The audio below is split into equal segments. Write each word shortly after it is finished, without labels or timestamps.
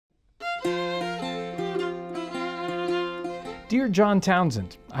Dear John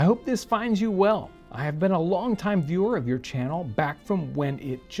Townsend, I hope this finds you well. I have been a long-time viewer of your channel back from when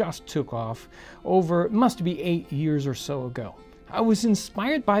it just took off over, must be 8 years or so ago. I was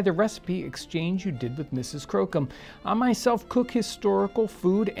inspired by the recipe exchange you did with Mrs. Crocombe. I myself cook historical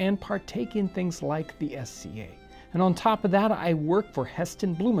food and partake in things like the SCA. And on top of that, I work for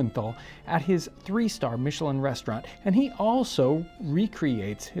Heston Blumenthal at his 3-star Michelin restaurant, and he also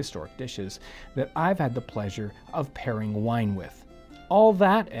recreates historic dishes that I've had the pleasure of pairing wine with. All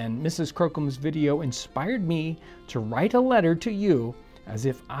that and Mrs. Crocombe's video inspired me to write a letter to you as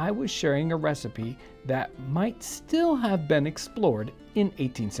if I was sharing a recipe that might still have been explored in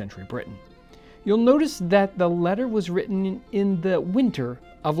 18th century Britain. You'll notice that the letter was written in the winter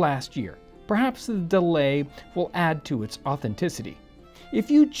of last year. Perhaps the delay will add to its authenticity. If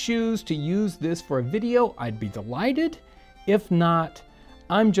you choose to use this for a video, I'd be delighted. If not,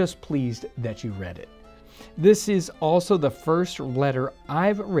 I'm just pleased that you read it. This is also the first letter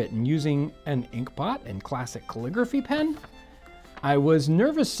I've written using an inkpot and classic calligraphy pen. I was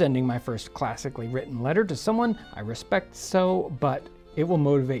nervous sending my first classically written letter to someone I respect but it will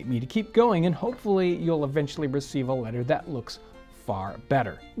motivate me to keep going, and hopefully you'll eventually receive a letter that looks far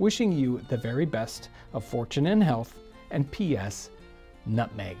better. Wishing you the very best of fortune and health, and P.S.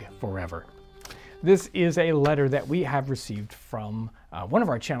 Nutmeg forever. This is a letter that we have received from one of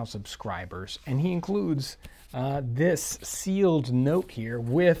our channel subscribers, and he includes this sealed note here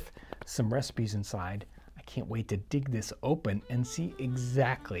with some recipes inside. I can't wait to dig this open and see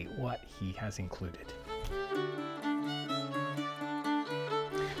exactly what he has included.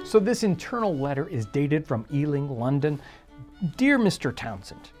 So this internal letter is dated from Ealing, London. Dear Mr.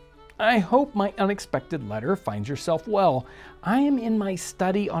 Townsend, I hope my unexpected letter finds yourself well. I am in my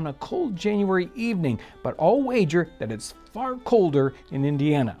study on a cold January evening, but I'll wager that it's far colder in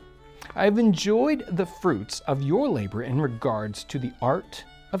Indiana. I've enjoyed the fruits of your labor in regards to the art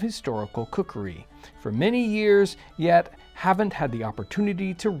of historical cookery for many years, yet haven't had the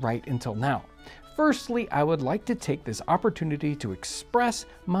opportunity to write until now. Firstly, I would like to take this opportunity to express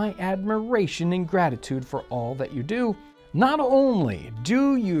my admiration and gratitude for all that you do. Not only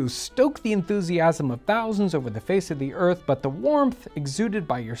do you stoke the enthusiasm of thousands over the face of the earth, but the warmth exuded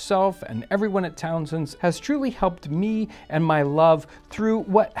by yourself and everyone at Townsend's has truly helped me and my love through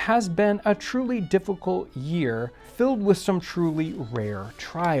what has been a truly difficult year filled with some truly rare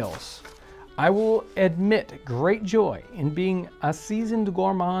trials. I will admit great joy in being a seasoned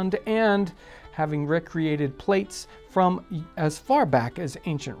gourmand and having recreated plates from as far back as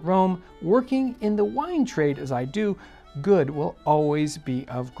ancient Rome. Working in the wine trade as I do, good will always be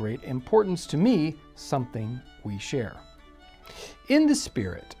of great importance to me, something we share. In the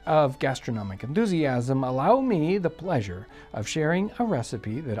spirit of gastronomic enthusiasm, allow me the pleasure of sharing a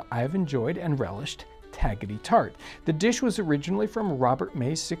recipe that I've enjoyed and relished, Taggety Tart. The dish was originally from Robert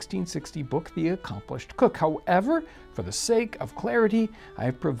May's 1660 book, The Accomplished Cook. However, for the sake of clarity, I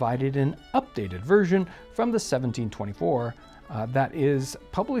have provided an updated version from the 1724 that is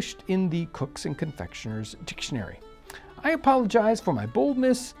published in the Cooks and Confectioners Dictionary. I apologize for my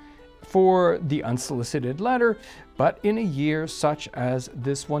boldness, for the unsolicited letter, but in a year such as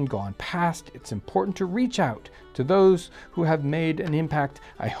this one gone past, it's important to reach out to those who have made an impact.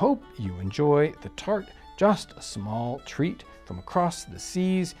 I hope you enjoy the tart, just a small treat from across the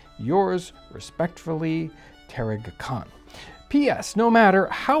seas. Yours respectfully, Tarek Khan. P.S. No matter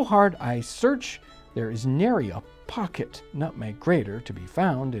how hard I search, there is nary a pocket nutmeg grater to be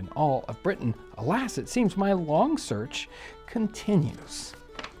found in all of Britain. Alas, it seems my long search continues.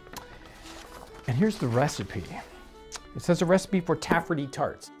 And here's the recipe. It says a recipe for taffety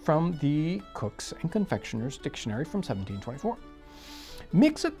tarts from the Cooks and Confectioners Dictionary from 1724.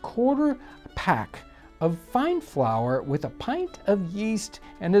 Mix a quarter pack of fine flour with a pint of yeast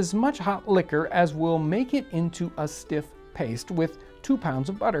and as much hot liquor as will make it into a stiff paste with 2 pounds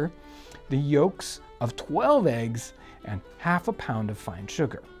of butter, the yolks of 12 eggs, and half a pound of fine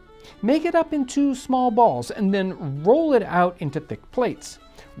sugar. Make it up into small balls and then roll it out into thick plates.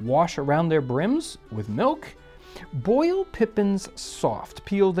 Wash around their brims with milk. Boil pippins soft.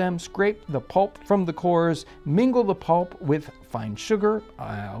 Peel them, scrape the pulp from the cores, mingle the pulp with fine sugar,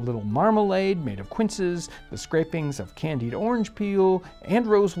 a little marmalade made of quinces, the scrapings of candied orange peel, and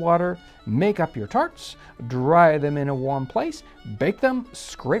rose water. Make up your tarts, dry them in a warm place, bake them,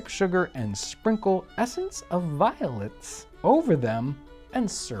 scrape sugar, and sprinkle essence of violets over them, and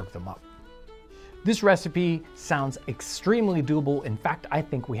serve them up. This recipe sounds extremely doable. In fact, I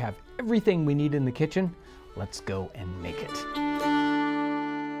think we have everything we need in the kitchen. Let's go and make it.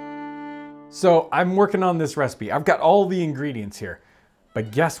 So I'm working on this recipe. I've got all the ingredients here.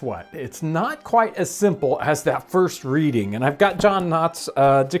 But guess what? It's not quite as simple as that first reading. And I've got John Knott's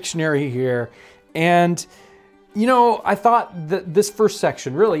dictionary here. And, you know, I thought that this first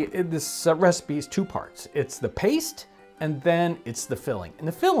section, really, this recipe is two parts. It's the paste, and then it's the filling. And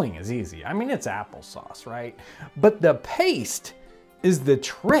the filling is easy. I mean, it's applesauce, right? But the paste is the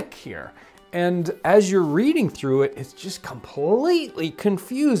trick here. And as you're reading through it, it's just completely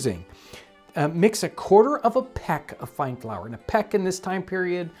confusing. Mix 1/4 of a peck of fine flour. And a peck in this time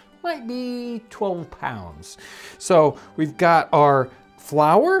period might be 12 pounds. So we've got our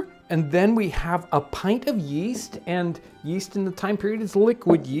flour, and then we have a pint of yeast, and yeast in the time period is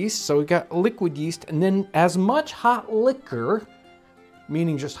liquid yeast. So we got liquid yeast, and then as much hot liquor,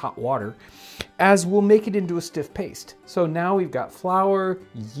 meaning just hot water, as will make it into a stiff paste. So now we've got flour,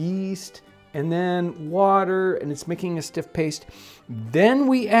 yeast, and then water, and it's making a stiff paste. Then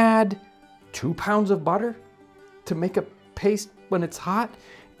we add 2 pounds of butter to make a paste when it's hot,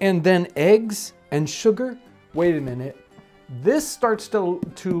 and then eggs and sugar. Wait a minute. This starts to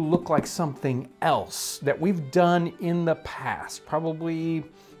look like something else that we've done in the past. Probably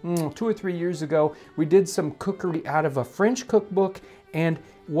 2 or 3 years ago, we did some cookery out of a French cookbook, and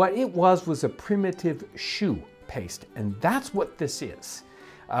what it was a primitive choux paste, and that's what this is.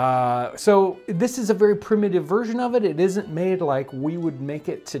 So this is a very primitive version of it. It isn't made like we would make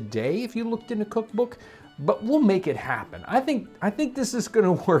it today if you looked in a cookbook, but we'll make it happen. I think this is going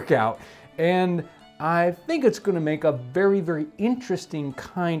to work out, and I think it's going to make a very, very interesting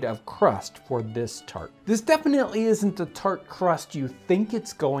kind of crust for this tart. This definitely isn't the tart crust you think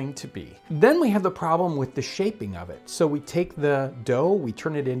it's going to be. Then we have the problem with the shaping of it. So we take the dough, we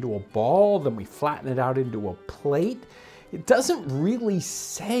turn it into a ball, then we flatten it out into a plate. It doesn't really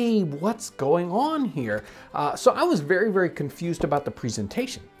say what's going on here. So I was very, very confused about the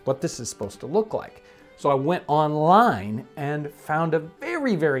presentation, what this is supposed to look like. So I went online and found a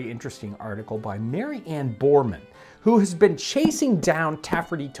very, very interesting article by Mary Ann Borman, who has been chasing down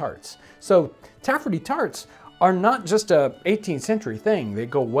taffety tarts. So taffety tarts are not just a 18th century thing. They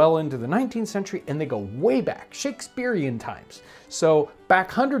go well into the 19th century, and they go way back, Shakespearean times. So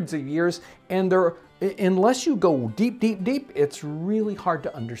back hundreds of years, and they're, unless you go deep, deep, deep, it's really hard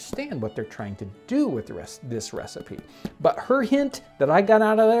to understand what they're trying to do with this recipe. But her hint that I got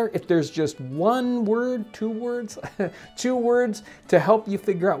out of there, if there's just one word, 2 words, 2 words to help you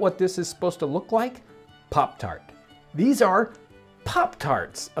figure out what this is supposed to look like, Pop-Tart. These are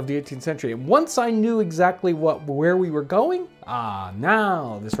Pop-Tarts of the 18th century. And once I knew exactly where we were going,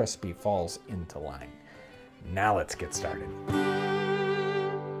 now this recipe falls into line. Now let's get started.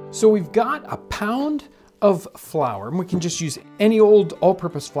 So we've got a pound of flour, and we can just use any old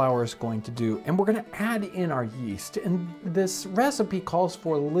all-purpose flour is going to do, and we're going to add in our yeast. And this recipe calls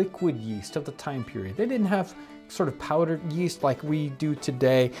for liquid yeast of the time period. They didn't have sort of powdered yeast like we do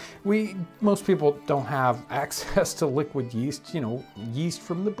today. Most people don't have access to liquid yeast, you know, yeast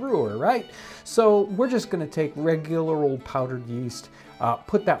from the brewer, right? So we're just going to take regular old powdered yeast,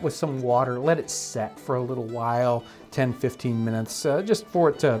 put that with some water, let it set for a little while, 10-15 minutes, just for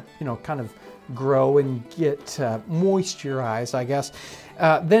it to, you know, kind of grow and get moisturized, I guess.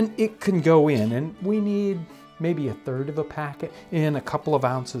 Then it can go in, and we need maybe 1/3 of a packet in a couple of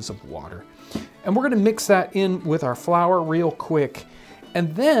ounces of water. And we're going to mix that in with our flour real quick.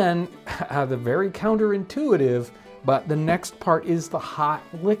 And then the very counterintuitive, but the next part is the hot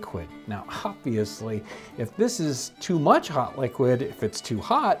liquid. Now, obviously, if this is too much hot liquid, if it's too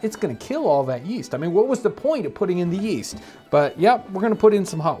hot, it's going to kill all that yeast. I mean, what was the point of putting in the yeast? But yep, we're going to put in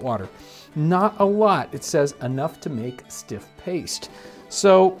some hot water. Not a lot. It says enough to make stiff paste.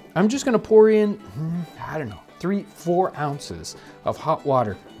 So I'm just going to pour in, I don't know, 3-4 ounces of hot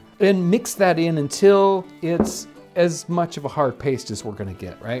water and mix that in until it's as much of a hard paste as we're going to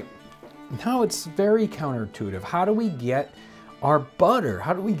get, right? Now it's very counterintuitive. How do we get our butter?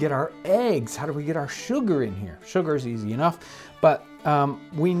 How do we get our eggs? How do we get our sugar in here? Sugar is easy enough, but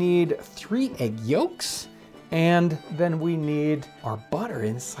we need 3 egg yolks, and then we need our butter,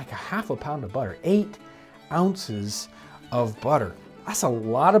 and it's like 1/2 pound of butter, 8 ounces of butter. That's a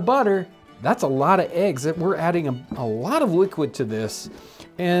lot of butter. That's a lot of eggs. We're adding a lot of liquid to this.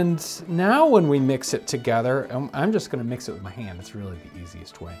 And now when we mix it together, I'm just going to mix it with my hand. It's really the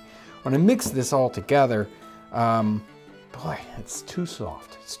easiest way. When I mix this all together, boy, it's too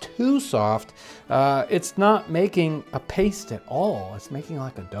soft. It's too soft. It's not making a paste at all. It's making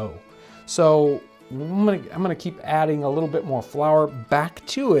like a dough. So I'm gonna keep adding a little bit more flour back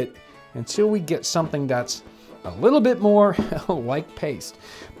to it until we get something that's a little bit more like paste.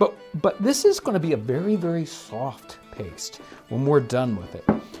 But this is going to be a very, very soft paste when we're done with it.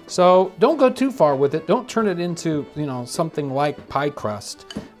 So don't go too far with it. Don't turn it into, you know, something like pie crust.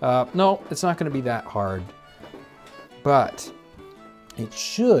 No, it's not going to be that hard. But it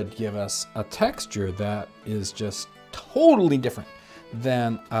should give us a texture that is just totally different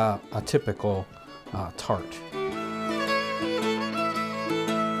than a typical tart.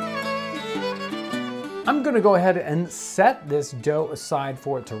 I'm gonna go ahead and set this dough aside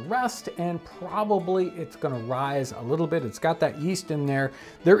for it to rest, and probably it's gonna rise a little bit. It's got that yeast in there.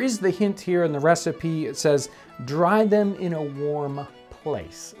 There is the hint here in the recipe. It says dry them in a warm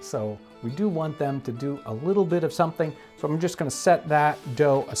place. So we do want them to do a little bit of something. So I'm just gonna set that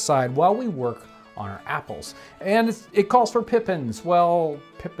dough aside while we work on our apples. And it calls for pippins. Well,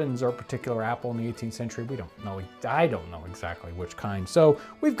 pippins are a particular apple in the 18th century. We don't know, I don't know exactly which kind. So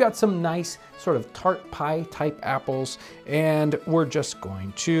we've got some nice sort of tart pie type apples, and we're just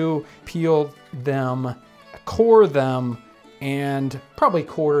going to peel them, core them, and probably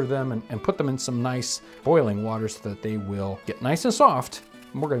quarter them and put them in some nice boiling water so that they will get nice and soft.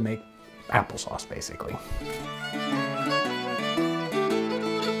 And we're gonna make applesauce basically.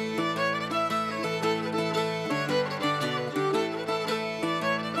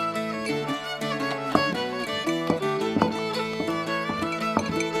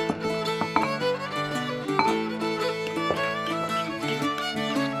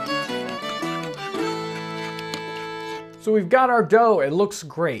 So we've got our dough, it looks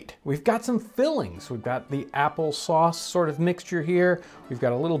great. We've got some fillings. We've got the applesauce sort of mixture here. We've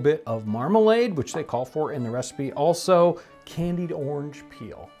got a little bit of marmalade, which they call for in the recipe. Also, candied orange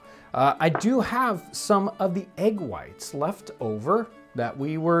peel. I do have some of the egg whites left over that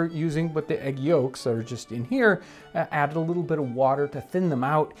we were using with the egg yolks that are just in here. Added a little bit of water to thin them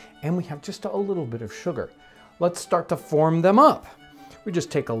out, and we have just a little bit of sugar. Let's start to form them up. We just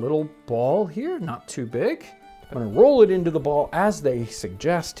take a little ball here, not too big. I'm gonna roll it into the ball as they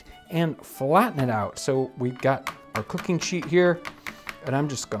suggest and flatten it out. So we've got our cooking sheet here, and I'm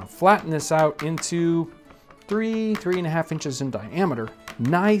just gonna flatten this out into 3.5 inches in diameter.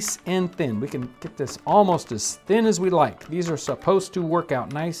 Nice and thin. We can get this almost as thin as we like. These are supposed to work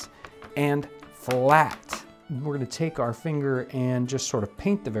out nice and flat. We're gonna take our finger and just sort of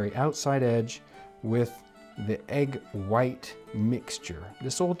paint the very outside edge with the egg white mixture.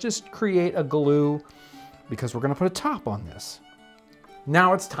 This will just create a glue because we're gonna put a top on this.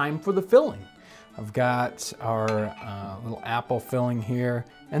 Now it's time for the filling. I've got our little apple filling here.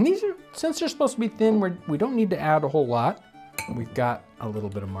 And these are, since they're supposed to be thin, we don't need to add a whole lot. We've got a little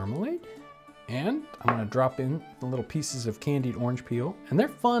bit of marmalade, and I'm gonna drop in the little pieces of candied orange peel. And they're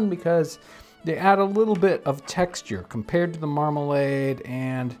fun because they add a little bit of texture compared to the marmalade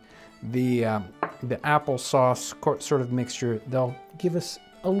and the applesauce sort of mixture. They'll give us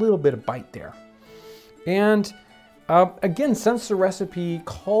a little bit of bite there. And again, since the recipe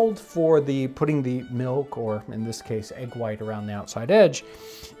called for putting the milk, or in this case, egg white around the outside edge,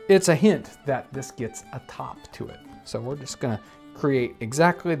 it's a hint that this gets a top to it. So we're just gonna create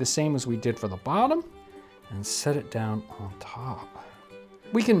exactly the same as we did for the bottom and set it down on top.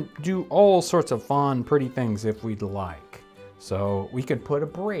 We can do all sorts of fun, pretty things if we'd like. So we could put a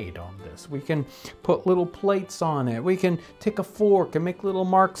braid on this. We can put little plates on it. We can take a fork and make little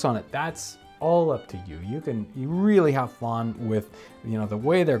marks on it. That's all up to you. You really have fun with, you know, the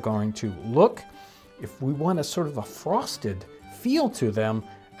way they're going to look. If we want a sort of a frosted feel to them,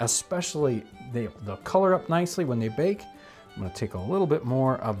 especially they'll color up nicely when they bake. I'm gonna take a little bit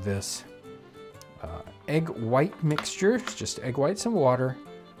more of this egg white mixture, just egg whites and water,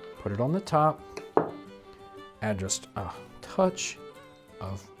 put it on the top, add just a touch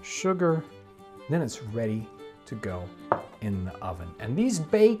of sugar, then it's ready to go in the oven. And these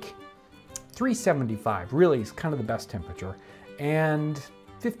bake 375 really is kind of the best temperature, and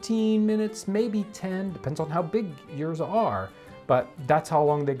 15 minutes, maybe 10, depends on how big yours are, but that's how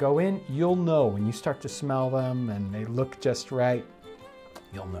long they go in. You'll know when you start to smell them and they look just right,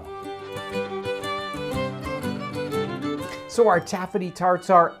 you'll know. So our taffety tarts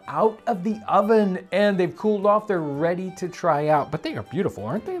are out of the oven and they've cooled off. They're ready to try out, but they are beautiful,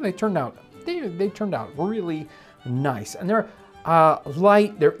 aren't they? They turned out really nice, and they're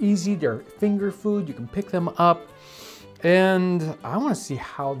light, they're easy, they're finger food, you can pick them up. And I want to see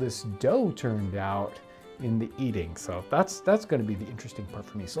how this dough turned out in the eating. So that's going to be the interesting part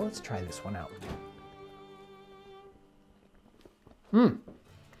for me. So let's try this one out.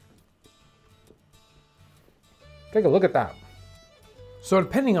 Take a look at that. So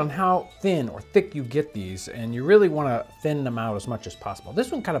depending on how thin or thick you get these, and you really want to thin them out as much as possible.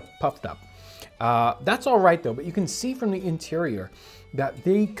 This one kind of puffed up. That's all right though, but you can see from the interior that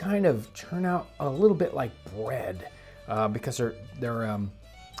they kind of turn out a little bit like bread because they're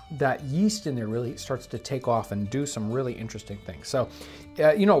that yeast in there really starts to take off and do some really interesting things. So,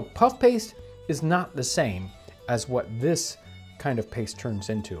 you know, puff paste is not the same as what this kind of paste turns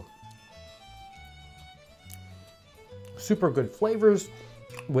into. Super good flavors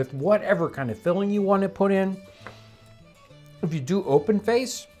with whatever kind of filling you want to put in. If you do open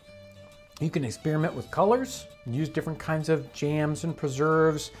face, you can experiment with colors, use different kinds of jams and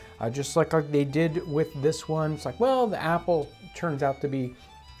preserves, just like they did with this one. It's like, well, the apple turns out to be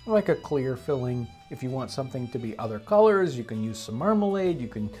like a clear filling. If you want something to be other colors, you can use some marmalade. You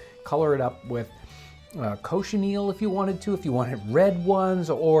can color it up with cochineal if you wanted to, if you wanted red ones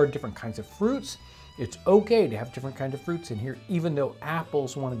or different kinds of fruits. It's okay to have different kinds of fruits in here, even though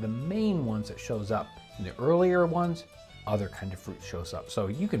apple's one of the main ones that shows up. In the earlier ones, other kind of fruit shows up. So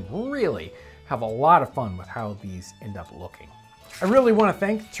you can really have a lot of fun with how these end up looking. I really want to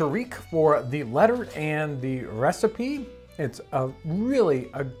thank Tariq for the letter and the recipe. It's really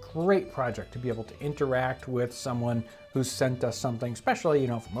a great project to be able to interact with someone who sent us something, especially, you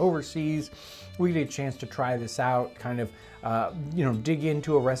know, from overseas. We get a chance to try this out, kind of, you know, dig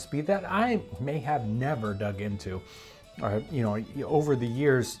into a recipe that I may have never dug into. You know, over the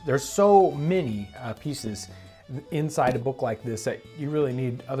years, there's so many pieces inside a book like this that you really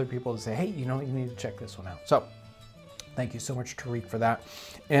need other people to say, hey, you know, you need to check this one out. So thank you so much, Tariq, for that.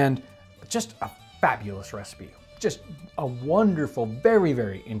 And just a fabulous recipe. Just a wonderful, very,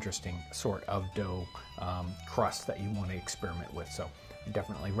 very interesting sort of dough crust that you want to experiment with. So I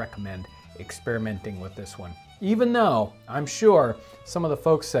definitely recommend experimenting with this one. Even though I'm sure some of the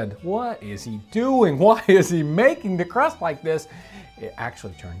folks said, what is he doing? Why is he making the crust like this? It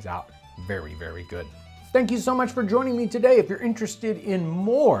actually turns out very, very good. Thank you so much for joining me today. If you're interested in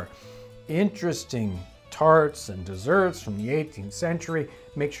more interesting tarts and desserts from the 18th century,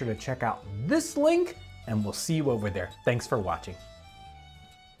 make sure to check out this link and we'll see you over there. Thanks for watching.